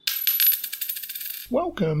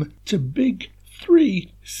Welcome to Big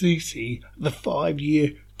 3CC, the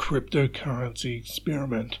 5-year cryptocurrency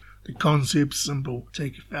experiment. The concept's simple.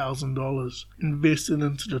 Take $1,000, invest it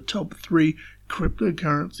into the top 3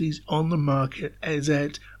 cryptocurrencies on the market as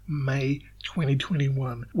at May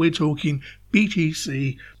 2021. We're talking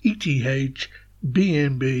BTC, ETH,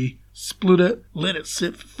 BNB. Split it, let it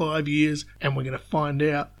sit for 5 years, and we're going to find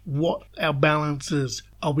out what our balance is.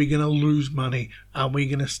 Are we going to lose money? Are we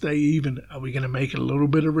going to stay even? Are we going to make a little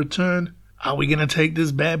bit of return? Are we going to take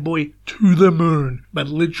this bad boy to the moon? But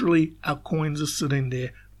literally, our coins are sitting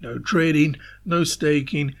there. No trading, no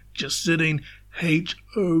staking, just sitting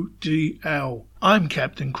HODL. I'm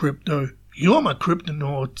Captain Crypto. You're my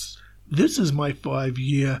Cryptonauts. This is my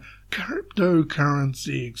 5-year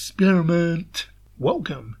cryptocurrency experiment.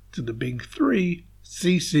 Welcome to the Big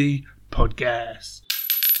 3CC podcast.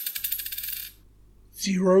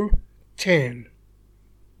 010.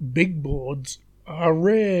 Big boards are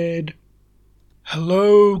red.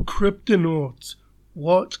 Hello, Cryptonauts.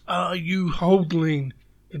 What are you holding?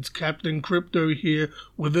 It's Captain Crypto here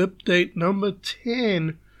with update number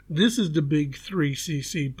 10. This is the Big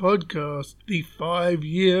 3CC podcast, the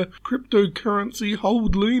 5-year cryptocurrency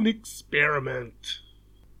holding experiment.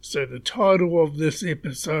 So the title of this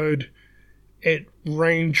episode, it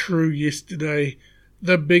rang true yesterday.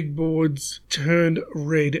 The big boards turned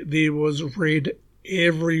red. There was red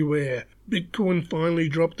everywhere. Bitcoin finally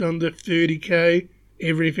dropped under 30k.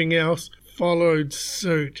 Everything else followed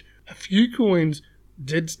suit. A few coins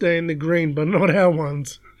did stay in the green, but not our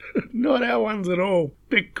ones. Not our ones at all.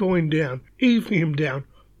 Bitcoin down, Ethereum down,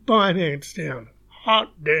 Binance down.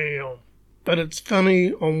 Hot damn. But it's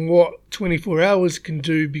funny on what 24 hours can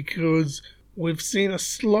do, because we've seen a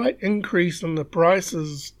slight increase in the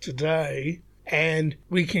prices today, and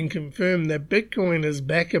we can confirm that Bitcoin is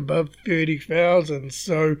back above 30,000.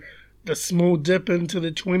 So the small dip into the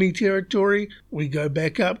 20 territory, we go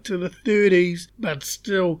back up to the 30s, but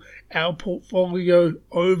still our portfolio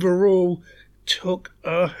overall took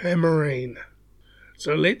a hammering.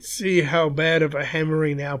 So let's see how bad of a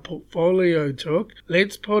hammering our portfolio took.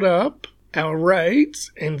 Let's put up our rates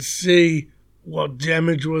and see what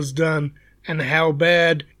damage was done and how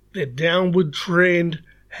bad the downward trend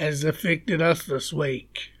has affected us this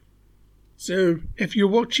week. So if you're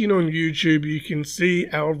watching on YouTube, you can see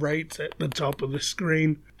our rates at the top of the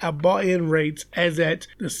screen. Our buy-in rates as at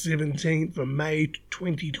the 17th of May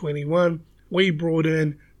 2021, we brought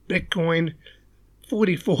in Bitcoin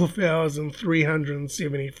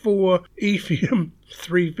 44,374, Ethereum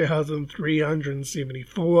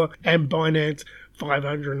 3,374, and Binance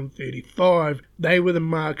 535. They were the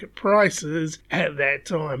market prices at that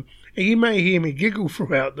time. And you may hear me giggle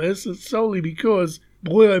throughout this. It's solely because,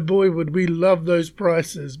 boy oh boy, would we love those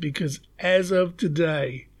prices, because as of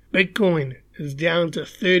today, Bitcoin is down to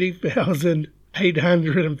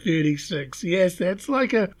 30,836. Yes, that's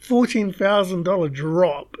like a $14,000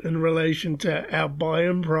 drop in relation to our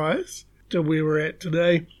buy-in price to where we're at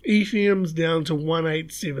today. Ethereum's down to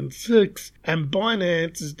 1876 and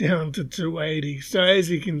Binance is down to 280. So as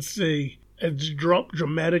you can see, it's dropped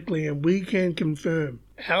dramatically, and we can confirm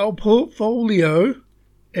our portfolio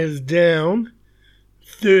is down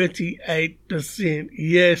 38%.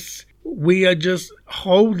 Yes, we are just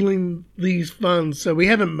holding these funds, so we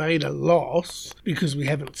haven't made a loss because we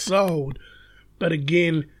haven't sold. But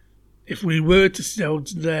again, if we were to sell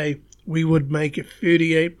today, we would make a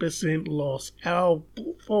 38% loss. Our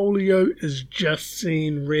portfolio is just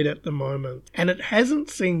seeing red at the moment, and it hasn't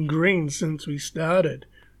seen green since we started.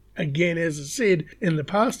 Again, as I said in the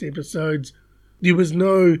past episodes, there was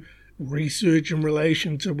no research in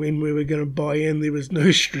relation to when we were going to buy in. There was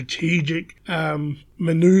no strategic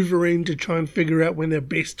maneuvering to try and figure out when the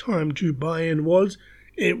best time to buy in was.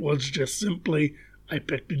 It was just simply, I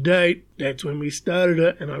picked a date, that's when we started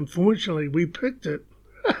it, and unfortunately we picked it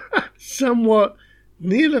somewhat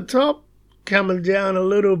near the top, coming down a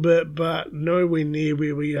little bit, but nowhere near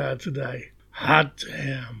where we are today. Hot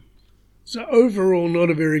damn. So overall, not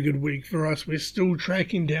a very good week for us. We're still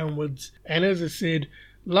tracking downwards, and as I said,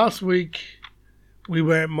 last week we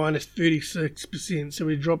were at minus 36%, so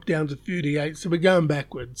we dropped down to 38, so we're going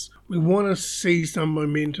backwards. We want to see some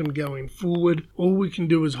momentum going forward. All we can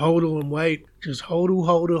do is hodl and wait. Just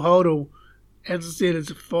hodl. As I said,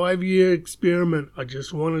 it's a 5-year experiment. I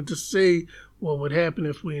just wanted to see what would happen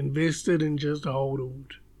if we invested and just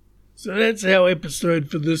hodled. So that's our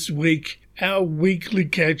episode for this week. Our weekly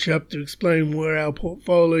catch-up to explain where our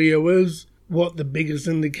portfolio is, what the biggest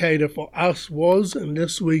indicator for us was, and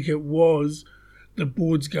this week it was the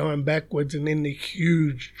boards going backwards and then the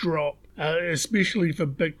huge drop especially for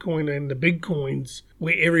Bitcoin and the big coins,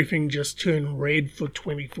 where everything just turned red for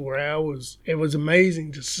 24 hours. It was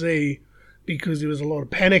amazing to see because there was a lot of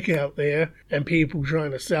panic out there and people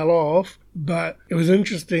trying to sell off. But it was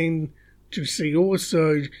interesting to see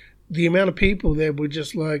also the amount of people that were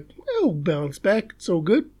just like, well, bounce back, it's all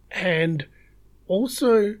good. And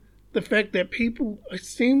also the fact that people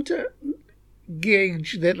seem to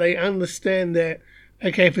gauge that they understand that,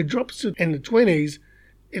 okay, if it drops in the 20s,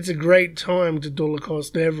 it's a great time to dollar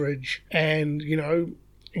cost average and,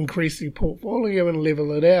 increase the portfolio and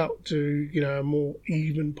level it out to, a more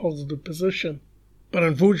even positive position. But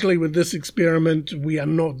unfortunately with this experiment, we are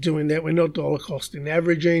not doing that. We're not dollar costing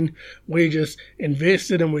averaging. We're just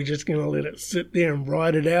invested and we're just going to let it sit there and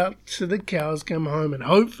ride it out till the cows come home. And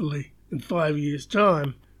hopefully in 5 years'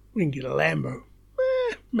 time, we can get a Lambo.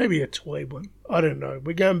 Maybe a toy one. I don't know.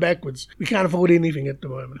 We're going backwards. We can't afford anything at the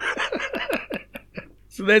moment.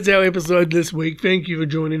 So that's our episode this week. Thank you for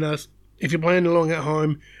joining us. If you're playing along at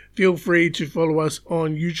home, feel free to follow us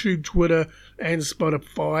on YouTube, Twitter, and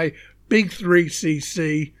Spotify.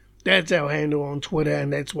 Big3CC. That's our handle on Twitter,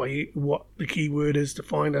 and that's what the keyword is to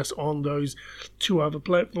find us on those two other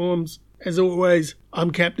platforms. As always,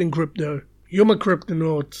 I'm Captain Crypto. You're my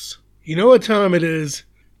Cryptonauts. You know what time it is.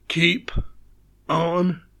 Keep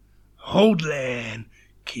on holding.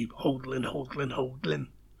 Keep holding.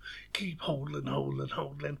 Keep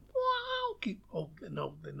holding. Wow. Keep holding.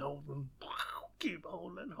 Wow. Keep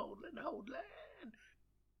holding.